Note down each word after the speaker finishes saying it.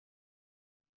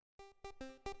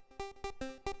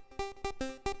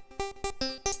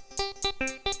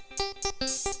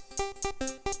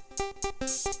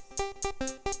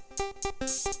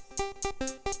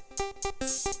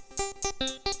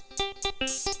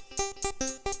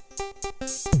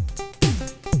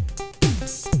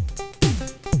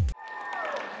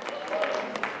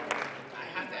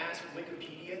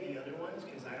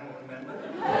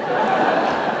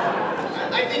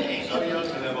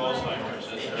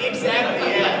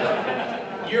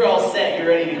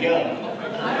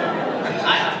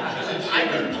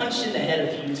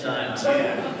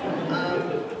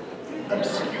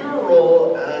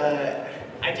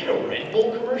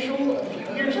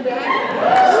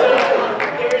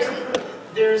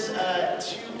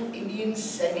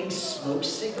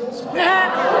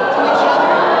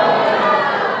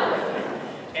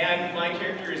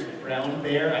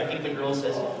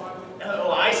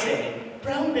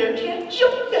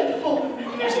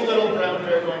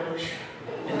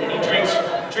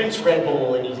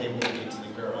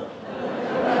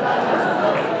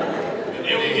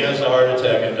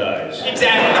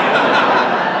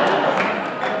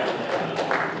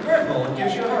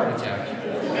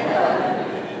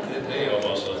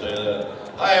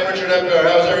Hi, I'm Richard Epcar.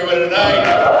 How's everybody tonight?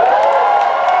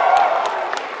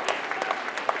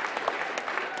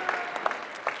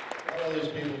 How do these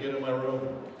people get in my room?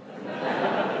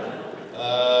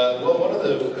 Well,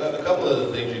 a couple of the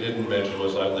things you didn't mention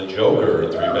was I'm the Joker in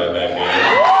 3 Batman games.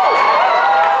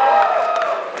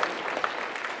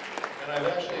 And I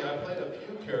played a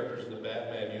few characters in the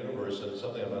Batman universe, and it's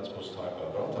something I'm not supposed to talk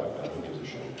about, but I'll talk about it. Who gives a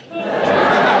shit?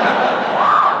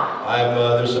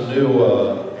 There's some new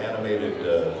animated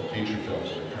feature films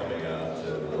that are coming out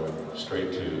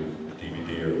straight to DVD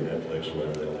or Netflix or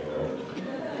whatever they go.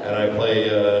 And I play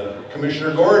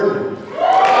Commissioner Gordon.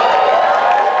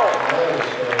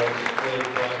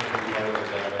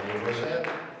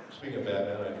 Speaking of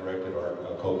Batman, I directed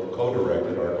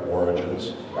co-directed Arkham Origins.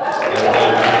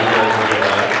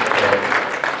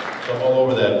 So I'm all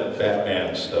over that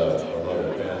Batman stuff. I love it.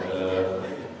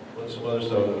 And some other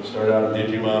stuff. Started out in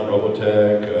Digimon,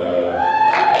 Robotech,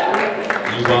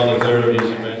 Lisle the Third, as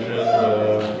you mentioned.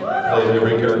 Played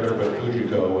every character but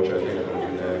Fujiko, which I think I'm going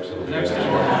to do next.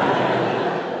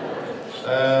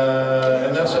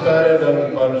 And that's about it. Done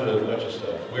a bunch of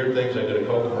stuff. Weird things. I did a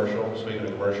Coke commercial. Speaking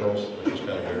of commercials, which was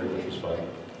kind of weird, which was fun.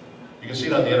 You can see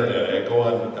it on the internet. Go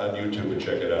on YouTube and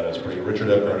check it out. It's pretty. Richard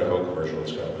Epcar in a Coke commercial.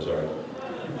 It's kind of bizarre.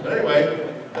 But anyway.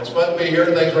 It's fun to be here.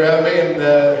 Thanks for having me, and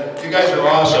you guys are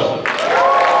awesome.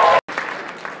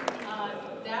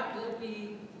 That will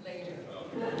be later.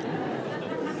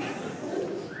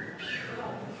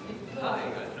 Hi.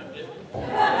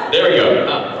 There we go.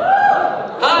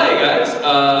 Hi, guys.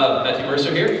 Matthew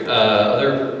Mercer here.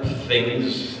 Other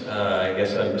things, I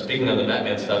guess I'm speaking on the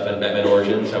Batman stuff and Batman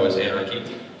Origins. I was Anarchy,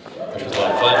 which was a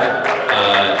lot of fun.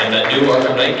 And that new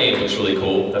Arkham Knight game looks really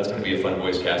cool. That's going to be a fun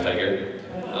voice cast, I hear.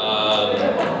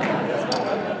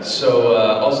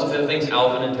 Also the things,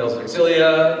 Alvin and Tales of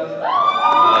Exilia.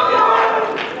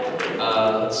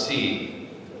 Let's see,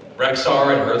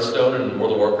 Rexar and Hearthstone and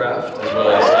World of Warcraft, as well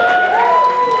as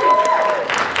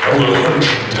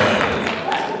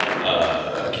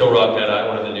Kilrog Deadeye,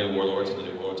 one of the new Warlords of the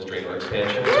new Warlords of Draenor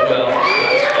expansion as well. So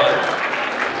that's fun.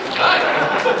 Hi.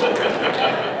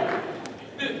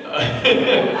 I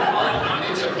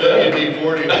need some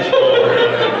WD-40 this fall.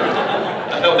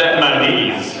 I felt that in my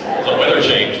knees. There's a weather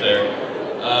change there.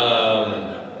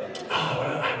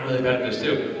 I'm really bad at this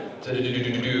too.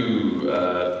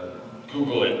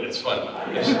 Google it, it's fun.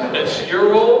 Obscure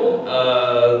role,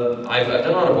 I've done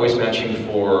a lot of voice matching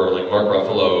for like Mark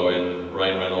Ruffalo and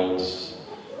Ryan Reynolds.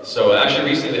 So actually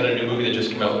recently they had a new movie that just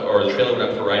came out, or the trailer went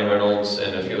up for Ryan Reynolds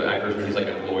and a few other actors, but he's like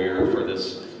a lawyer for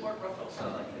this. Mark Ruffalo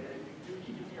sound like it?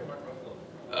 You hear Mark Ruffalo?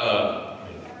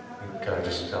 It kind of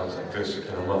just sounds like this, it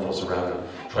kind of muffles around and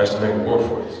tries to make a war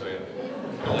for you, so yeah.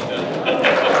 I like that.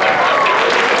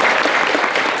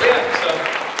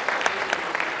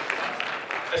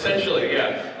 Essentially,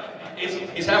 yeah.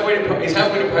 He's halfway to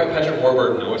Patrick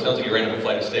Warburton, though it sounds like he ran up a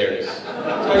flight of stairs. So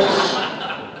I was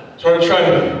just sort of trying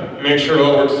to make sure it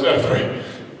all works out for you.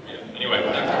 Yeah. Anyway.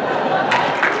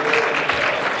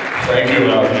 Thank you,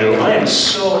 Matthew. I am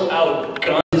so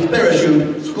outgunned. His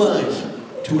parachute slides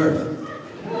to Earth.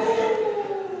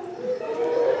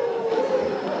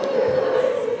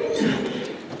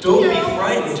 Don't be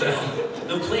frightened, Al.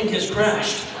 The plane has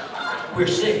crashed. We're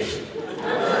safe.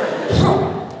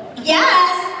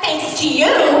 Yes, thanks to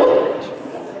you.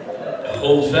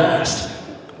 Hold fast.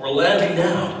 We're landing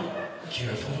now.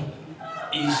 Careful.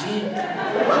 Easy.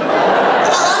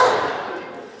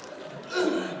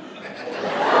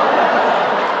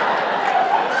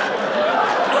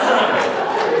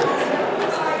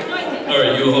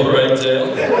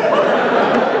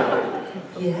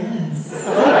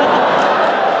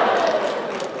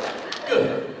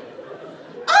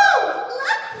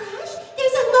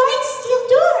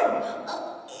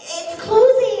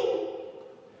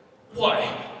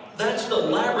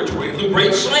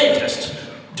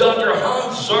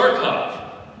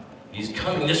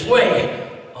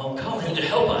 him to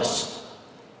help us.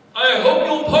 I hope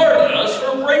you'll pardon us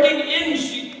for breaking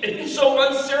in so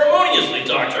unceremoniously,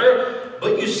 Doctor.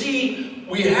 But you see,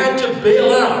 we had to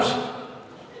bail out.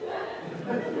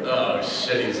 Oh,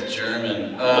 shit, he's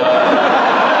German.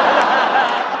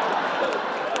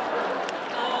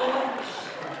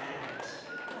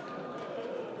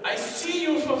 I see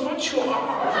you for what you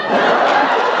are.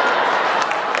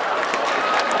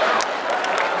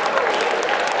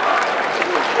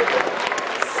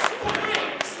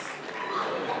 Spies.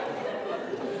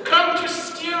 Come to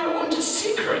steal unter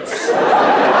secrets.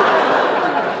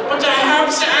 But I have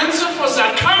the answer for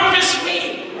that. Come with me.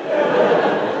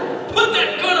 Put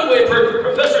that gun away,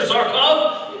 Professor Zarkov!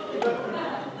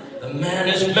 The man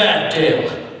is mad, Dale.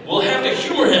 We'll have to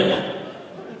humor him.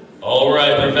 All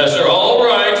right, Professor, all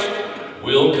right.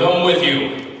 We'll come with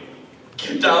you.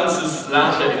 Get down this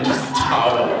ladder into the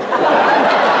tower.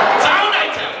 Down, I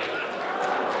tell you.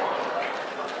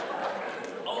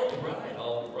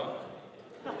 All right.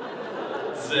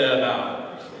 There now.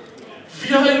 We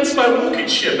are in my rocket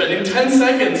ship, and in 10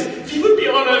 seconds, we will be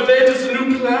on our way to the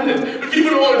new planet. And we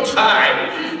will all die.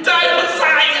 Die for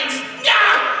science!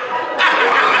 Yeah!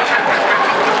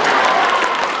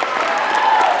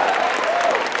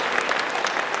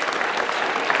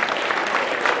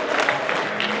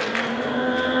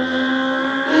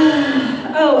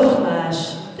 Oh, Flash.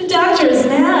 The doctor is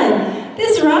mad.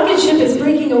 This rocket ship is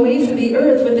breaking away from the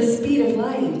Earth with the speed of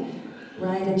light,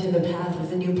 right into the path of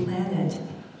the new planet.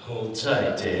 Hold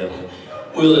tight, Dale.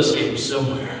 We'll escape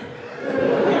somewhere.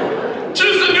 To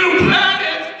the new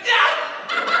planet! Yeah!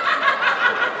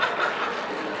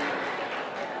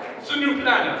 The new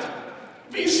planet.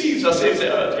 We see the save the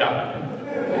Earth, yeah.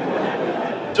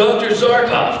 Dr.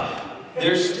 Zarkov,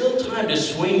 there's still time to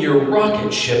swing your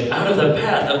rocket ship out of the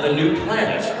path of the new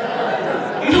planet.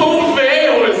 No way,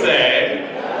 Jose!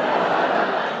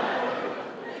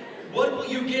 What will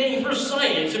you gain for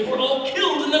science if we're all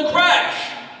killed in the crash?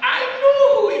 I know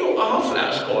who you are,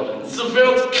 Flash Gordon. The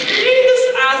world's greatest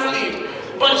athlete.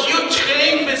 But you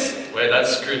train with... Wait,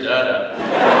 that's screwed that up.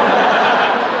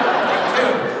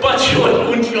 But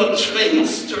your trained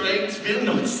strength will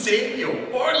not save you.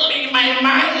 Only my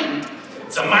mind.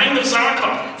 The mind of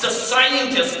Zarkov, the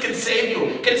scientist, can save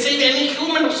you. Can save any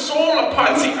human soul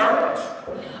upon the earth.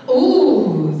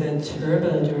 Ooh, the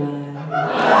turbo drive.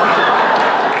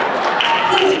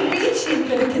 He's reaching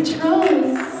for the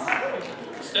controls.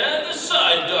 Stand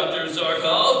aside, Dr.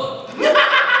 Zarkov.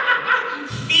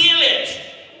 Feel it.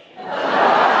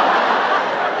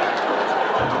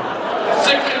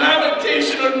 The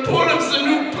gravitational pull of the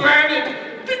new planet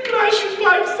will crash in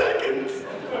 5 seconds.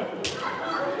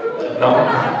 No.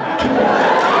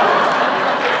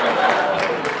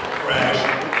 Crash.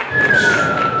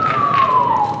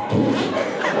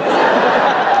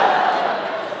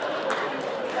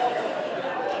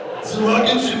 The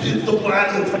rocket ship hits the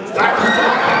planet. Dr.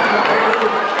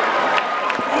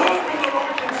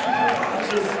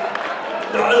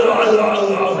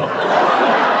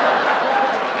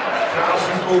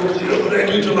 Clear of the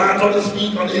wreckage and lands on his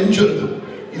feet uninjured.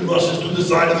 He rushes to the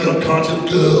side of the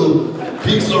unconscious girl,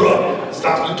 picks her up,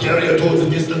 starts to carry her towards the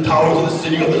distant towers of the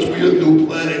city on this weird new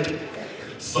planet.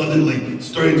 Suddenly,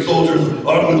 strange soldiers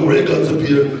armed with ray guns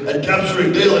appear and,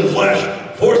 capturing Dale and Flash,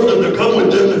 force them to come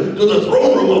with them to the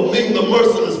throne room of Ming the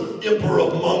Merciless, Emperor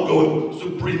of Mongo and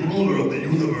Supreme Ruler of the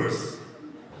Universe.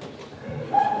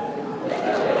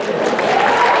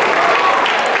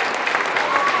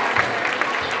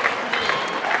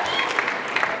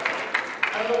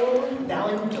 Thou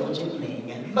indulgent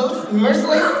Ming, most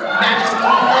merciless majesty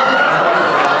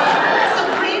of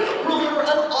supreme ruler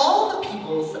of all the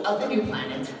peoples of the new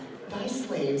planet, thy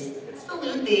slaves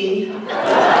salute thee.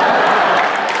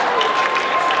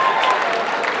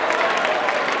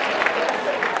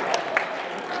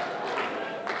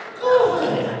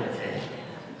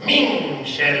 Ming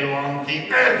shall want the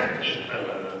earth people.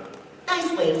 Thy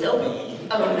slaves obey,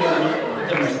 O Ming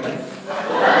the merciless.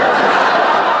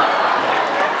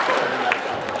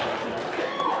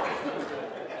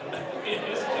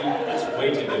 It's way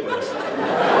too diverse.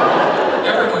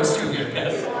 Everyone's too good,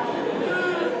 yes.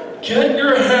 Get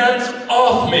your hands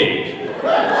off me!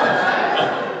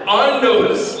 I'm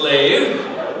no slave.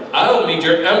 I'll meet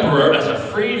your emperor as a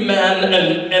free man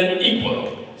and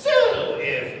equal. So,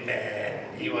 if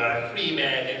man, you are a free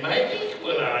man and my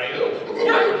equal, are you? Throw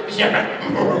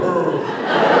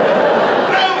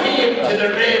him to the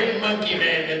red monkey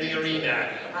man in the arena.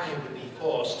 I would be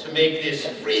forced to make this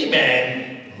free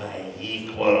man my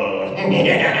equal.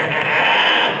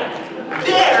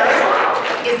 There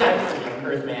is thy freedom,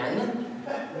 Earthman.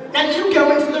 Now you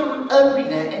go into the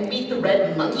arena and meet the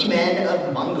red monkey men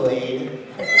of Mongolade.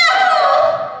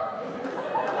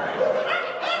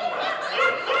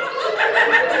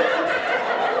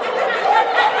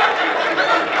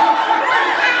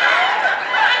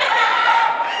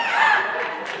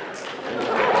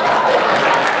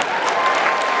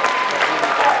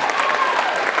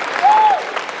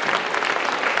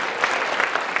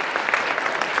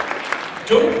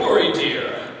 Don't worry, dear.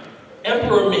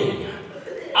 Emperor Ming,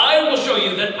 I will show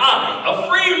you that I, a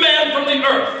free man from the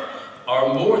earth,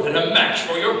 are more than a match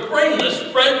for your brainless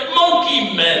red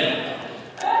monkey men.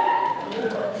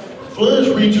 Flash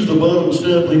reaches the bottom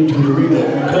step leading to the arena.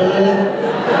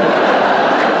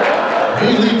 Okay.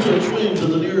 He leaps and swings to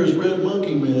the nearest red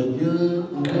monkey man.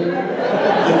 Yeah, okay.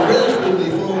 And grasping the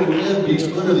falling man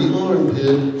beast under the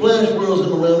armpit, Flash whirls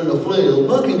him around in a flail,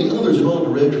 knocking the others in all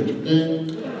directions. Okay.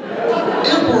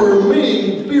 Emperor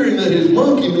Ming, fearing that his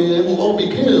monkey men will all be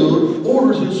killed,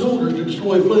 orders his soldiers to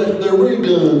destroy Flash with their ray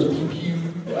guns. Pew pew.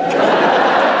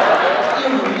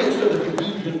 In the midst of the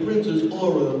confusion, Princess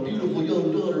Aura, beautiful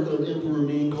young daughter of Emperor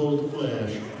Ming, calls the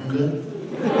Flash. Okay?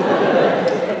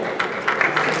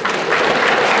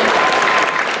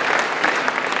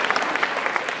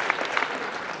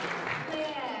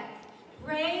 There,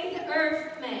 brave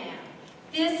Earthman.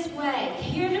 This way,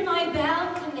 here to my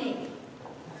balcony.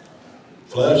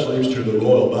 Flash leaps to the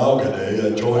royal balcony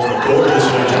and joins the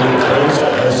gorgeously jeweled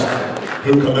princess,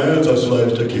 who commands her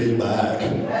slaves to keep back.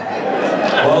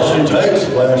 While she takes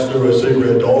Flash through a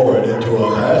secret door and into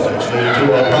a passage leading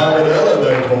to a private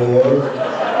elevator,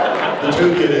 the two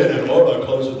get in and Laura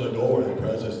closes the door and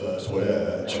presses the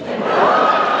switch.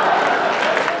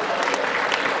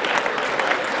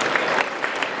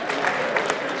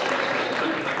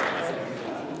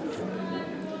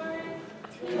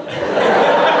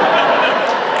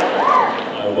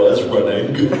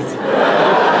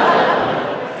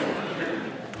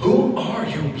 Who are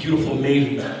you, beautiful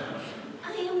maiden?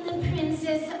 I am the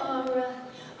Princess Aura,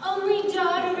 only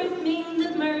daughter of Ming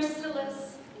the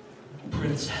Merciless.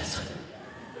 Princess,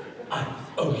 I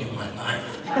owe you my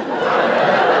life.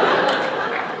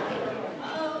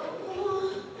 Oh,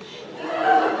 you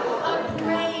are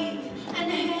brave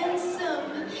and handsome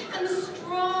and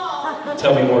strong.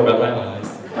 Tell me more about my eyes.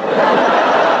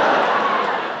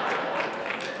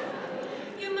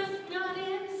 You must not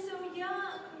end so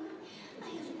young. I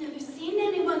have never seen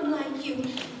anyone like you,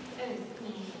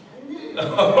 Earthman.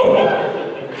 Oh,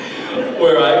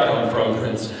 where I come from,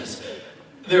 Princess,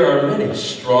 there are many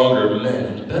stronger men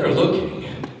and better looking.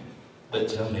 But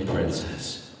tell me,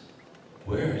 Princess,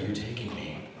 where are you taking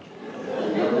me?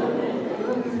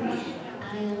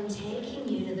 I am taking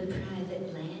you to the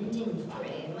private landing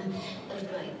frame of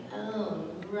my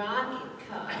own rocket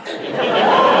car.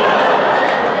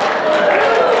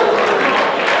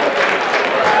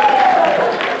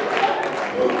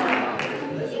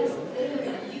 Yes, there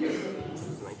you will be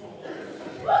safe.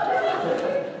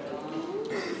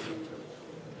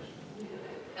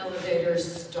 Elevator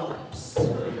stops.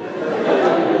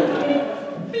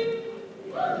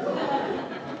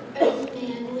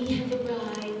 Earthman, we have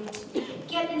arrived.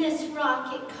 Get in this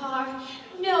rocket car.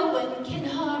 No one can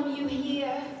harm you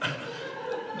here.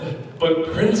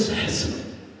 But Princess,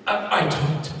 I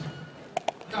don't.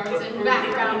 Guards in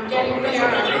background getting there.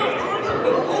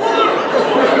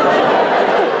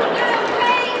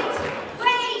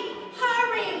 Wait!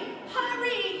 Hurry!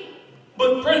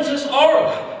 But Princess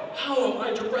Aura, how am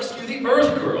I to rescue the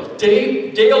Earth Girl,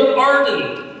 Dale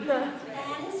Arden?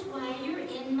 That is why you're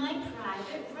in my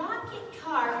private rocket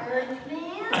car,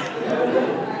 Earthman.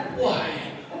 Why?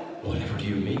 Whatever do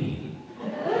you mean?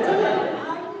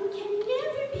 Arden can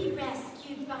never be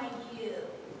rescued by you.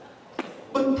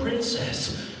 But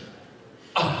Princess,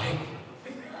 I...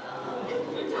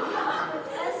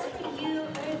 As for you,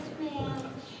 Earthman,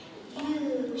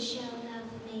 you shall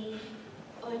love me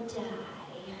or die.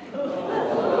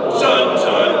 Dun,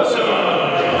 dun, dun.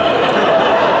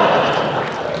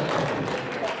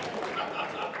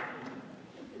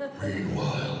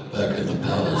 Meanwhile, back in the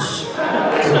palace,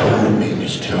 Emperor Ming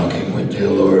is talking with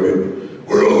Dale Arden.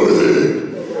 Where are they?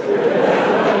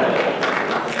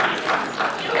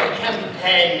 Your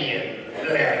companion,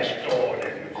 Flash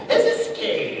Gordon, has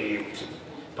escaped.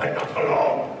 But not for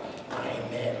long. My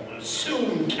men will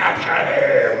soon capture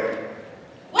him.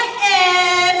 What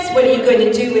else? What are you going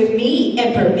to do with me,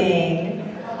 Emperor Ming?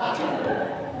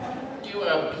 You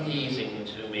are pleasing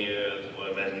to me, Earth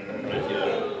Woman, with your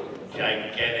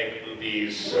gigantic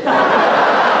boobies.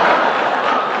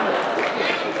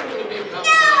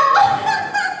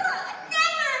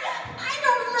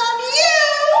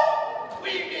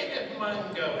 Women of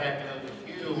Mungo have no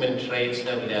human traits,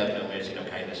 no love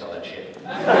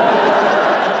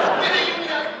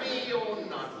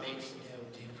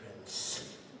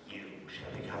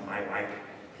my wife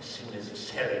as soon as the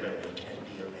ceremony can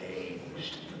be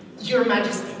arranged. Your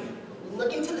Majesty,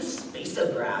 look into the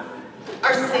spaceograph.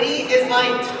 Our city is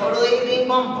like totally being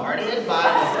bombarded by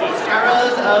the space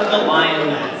gyros of the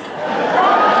Lioness.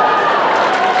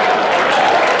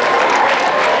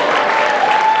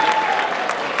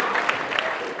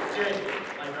 Seriously,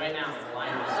 like right now, the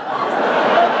Lioness.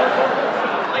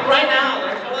 Like right now,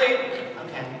 they're totally...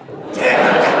 Okay. Damn!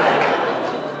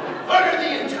 Order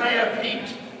the entire fleet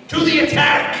to the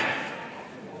attack!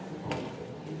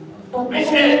 I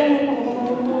said...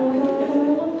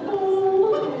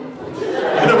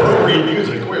 Inappropriate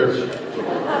music, where?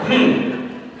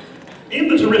 In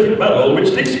the terrific battle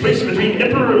which takes place between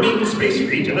Emperor Mean's space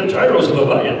fleet and the gyros of the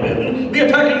Lion Men, the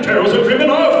attacking gyros are driven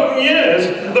off. Yes,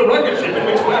 the rocket ship in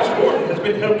which Flash Gordon has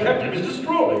been held captive is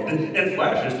destroyed, and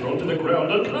Flash is thrown to the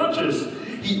ground unconscious.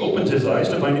 He opens his eyes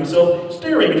to find himself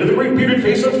staring into the great bearded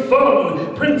face of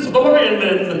Thumb, Prince of the Lion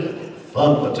Men.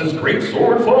 Thumb lets his great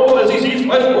sword fall as he sees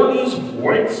Flash Gordon's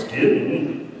white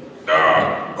skin.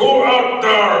 Who out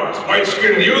there,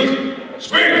 white-skinned youth?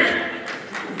 Speak!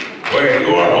 Wait,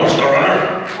 you are Monster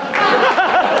Runner?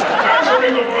 Answer me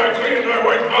before I clean thy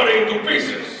white body into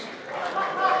pieces.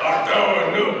 Art thou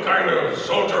a new kind of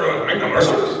soldier of the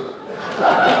Mercers?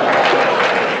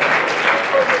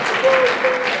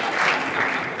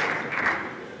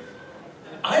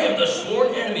 I am the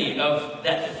sworn enemy of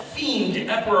that fiend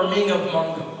Emperor Ming of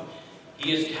Mongo.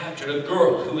 He has captured a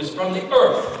girl who is from the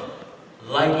earth,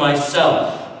 like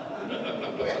myself.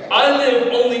 I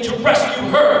live only to rescue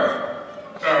her.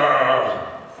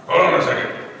 Hold on a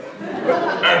second.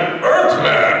 An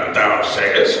Earthman, thou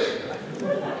sayest?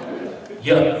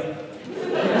 Yup.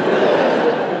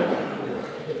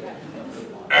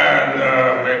 And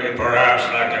maybe perhaps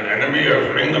like an enemy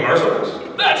of Ming the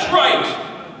Merciless? That's right!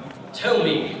 Tell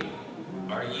me,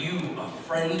 are you a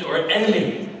friend or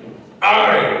enemy?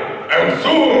 I am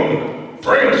Thun,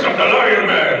 Prince of the Lion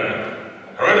Men,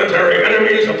 hereditary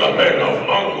enemies of the men of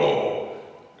Mongo.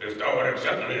 If thou would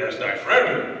accept me as thy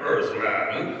friend,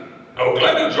 Earthman, I will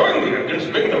gladly join thee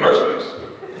against Ming the Merciless.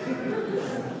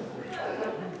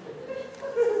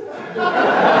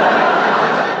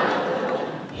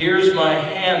 Here's my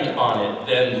hand on it,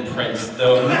 then, Prince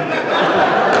Thun.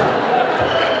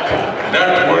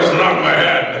 That was not my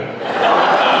hand.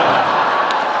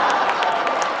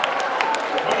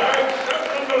 But I accept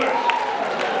nonetheless.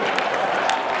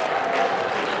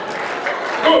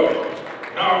 Good.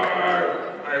 Now,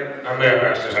 I may have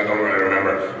asked this, I don't really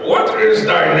remember. What is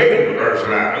thy name,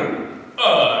 Earthman?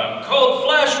 I'm called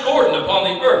Flash Gordon upon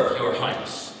the earth, your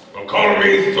highness. Well, call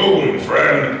me Thun,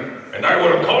 friend, and I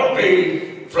will call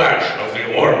thee Flash of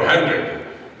the Warm-Handed.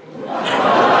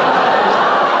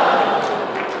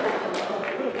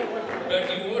 Bet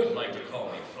you would like to call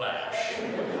me Flash.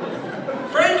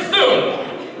 Friend Thun,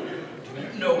 do you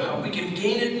know how we can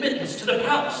gain admittance to the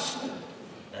palace?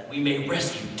 That we may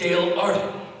rescue Dale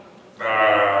Arden.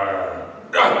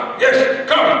 Yes,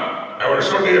 come! I will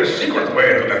show thee a secret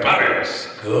way to the palace.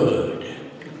 Good.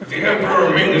 The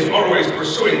Emperor Ming is always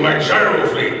pursuing my gyro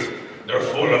fleet. They're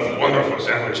full of wonderful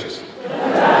sandwiches. We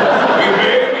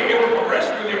may be able to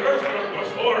rescue the Earthman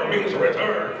before Ming's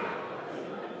return.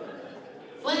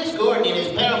 Flash Gordon and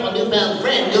his powerful newfound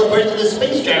friend go first to the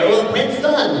space gyro of Prince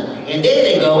Thun, and there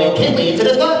they go intently into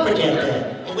the thought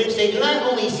projector, in which they do not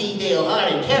only see Dale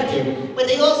Arden captive, but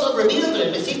they also reveal to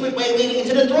him the secret way leading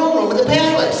into the throne room of the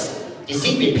palace. The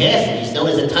secret passage is known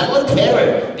as the Tunnel of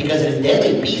Terror because of the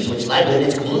deadly beast which lie within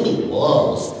its gloomy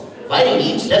walls. Fighting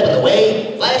each step of the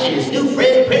way, Flash and his new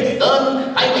friend Prince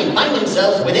Thun finally find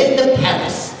themselves within the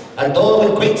palace. A door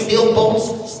with great steel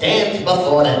bolts stands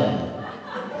before them.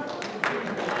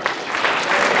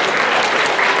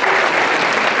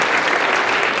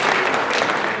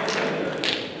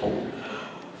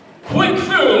 Quick,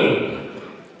 Thun!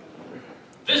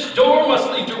 This door must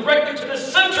lead directly to the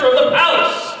center of the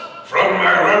palace! From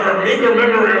my rather meager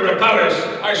memory of the palace,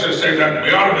 I should say that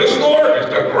beyond this door is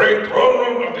the great throne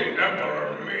room of the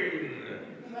Emperor Ming.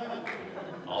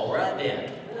 All right,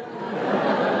 then.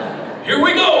 Here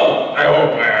we go! I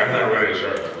hope I am not really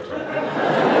sure.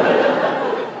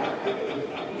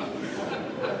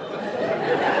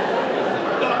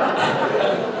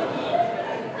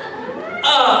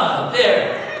 Ah,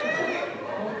 there.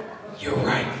 You're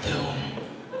right, Thun.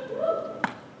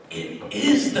 It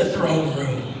is the throne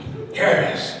room.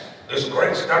 Yes, this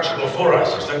great statue before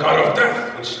us is the god of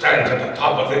death, which stands at the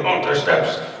top of the altar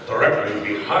steps, directly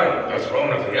behind the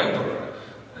throne of the emperor.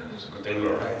 It's a good thing we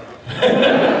were right.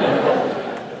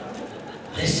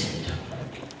 Listen.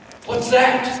 What's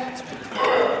that?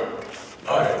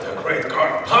 The great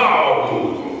god Pao.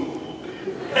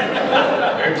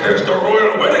 It Here's the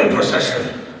royal wedding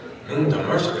procession. And the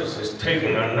Merciless is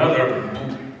taking another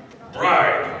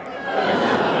bride.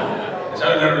 Is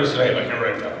that a letter to slave? I can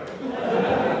write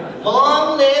that.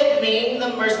 Long live Ming the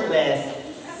Merciless.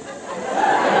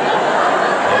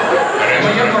 We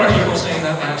get more people saying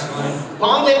that last line.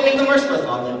 Long live Ming the Merciless.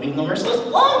 Long live Ming the Merciless.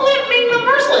 Long live Ming the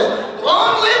Merciless.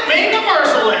 Long live Ming the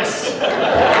Merciless.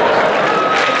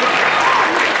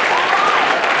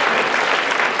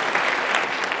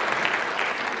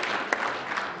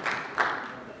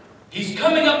 He's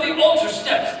coming up the altar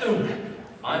steps, Thune.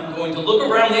 I'm going to look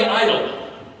around the idol.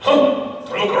 Huh?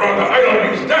 To look around the idol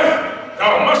means death.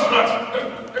 Thou must not.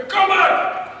 Come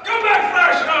back! Come back,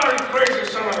 Flash! Now, you crazy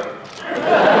son of a...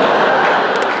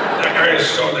 That guy is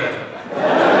so dead.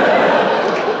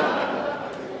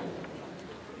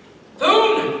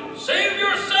 Thune, save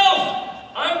yourself!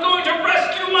 I'm going to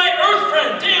rescue my Earth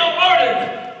friend, Dale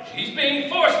Arden. She's being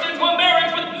forced into a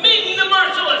marriage with Ming the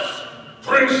Merciless.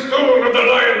 Prince Thune of the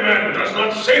Lion Man does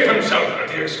not save himself at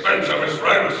the expense of his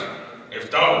friends. If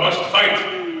thou must fight,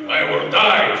 I will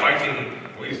die fighting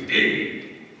with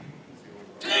thee.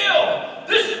 Dale!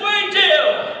 This way,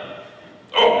 Dale!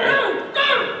 Oh, yeah. No!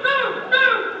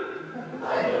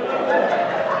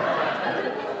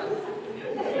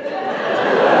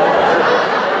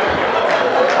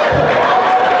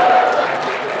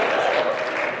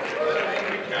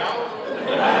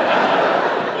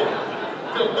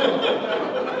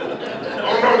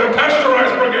 Oh no, the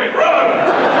pasteurized brigade, run!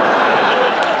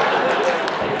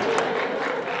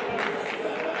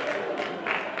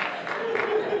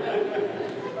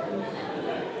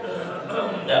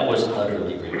 That was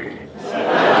utterly ridiculous.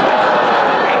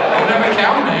 Don't have a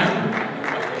cow, man.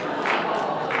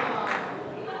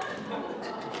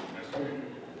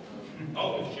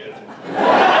 Oh, shit.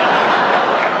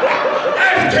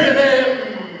 After them!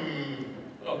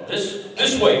 Oh,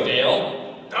 this way, Dale.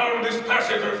 Down this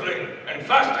passage, Earthling, and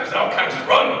fast as thou canst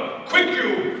run. Quick,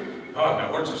 you! Ah, my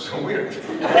words are so weird.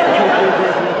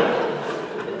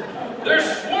 They're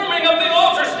swarming up the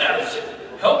altar steps.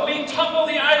 Help me topple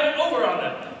the idol over on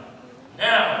them.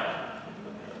 Now.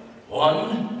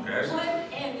 1. Yes? 1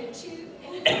 and a 2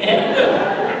 and a And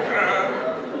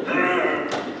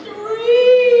 3.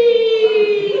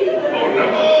 Oh, no.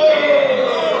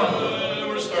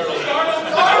 We're startled.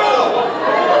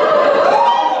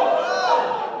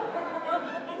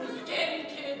 Scanning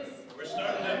kids. We're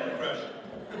starting that repression.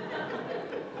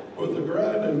 With the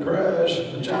grind and crash,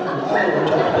 the giant idol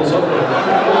topples over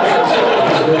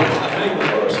Ming the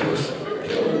Merciless,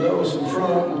 killing those in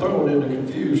front and throwing into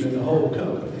confusion the whole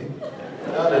company.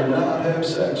 I did not have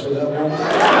sex with that woman.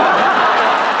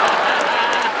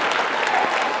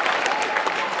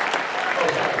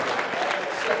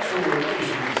 Sexual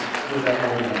relations with that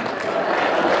woman.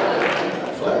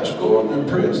 Flash Gordon and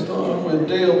Prince Thun, with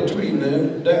Dale between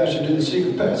them, dash into the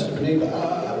secret passage beneath the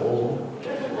idol.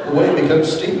 The way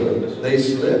becomes steeper. They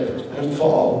slip and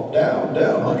fall down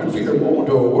 100 feet or more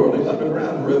into a whirling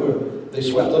underground river. They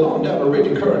swept along down a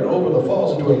raging current over the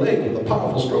falls into a lake with the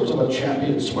powerful strokes of a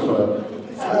champion swimmer.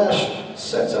 Flash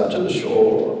sets out to the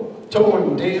shore,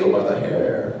 towing Dale by the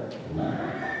hair.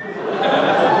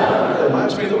 It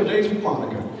reminds me of those days with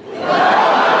Monica.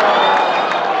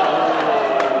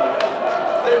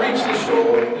 They reach the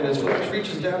shore, and as Flash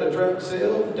reaches down to drag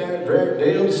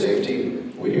Dale to safety,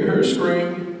 we hear her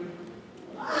scream.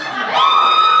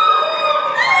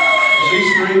 She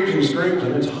screams and screams,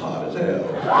 and it's hot as hell.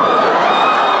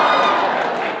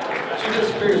 She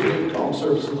disappears beneath the calm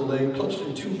surface of the lake, clutched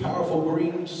in 2 powerful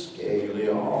green, scaly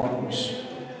arms.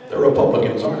 They're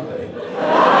Republicans, aren't they? With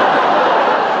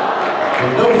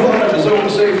no thought of his own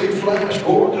safety, Flash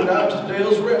Gordon dives to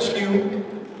Dale's rescue.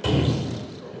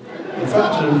 He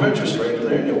finds an adventure stranger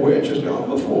there in which has gone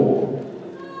before.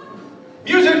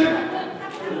 Music!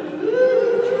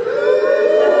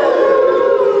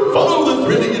 Follow the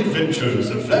thrilling adventures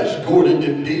of Flash Gordon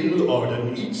and Dale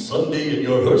Arden each Sunday in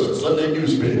your Hearst Sunday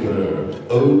newspaper.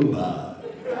 Oh my.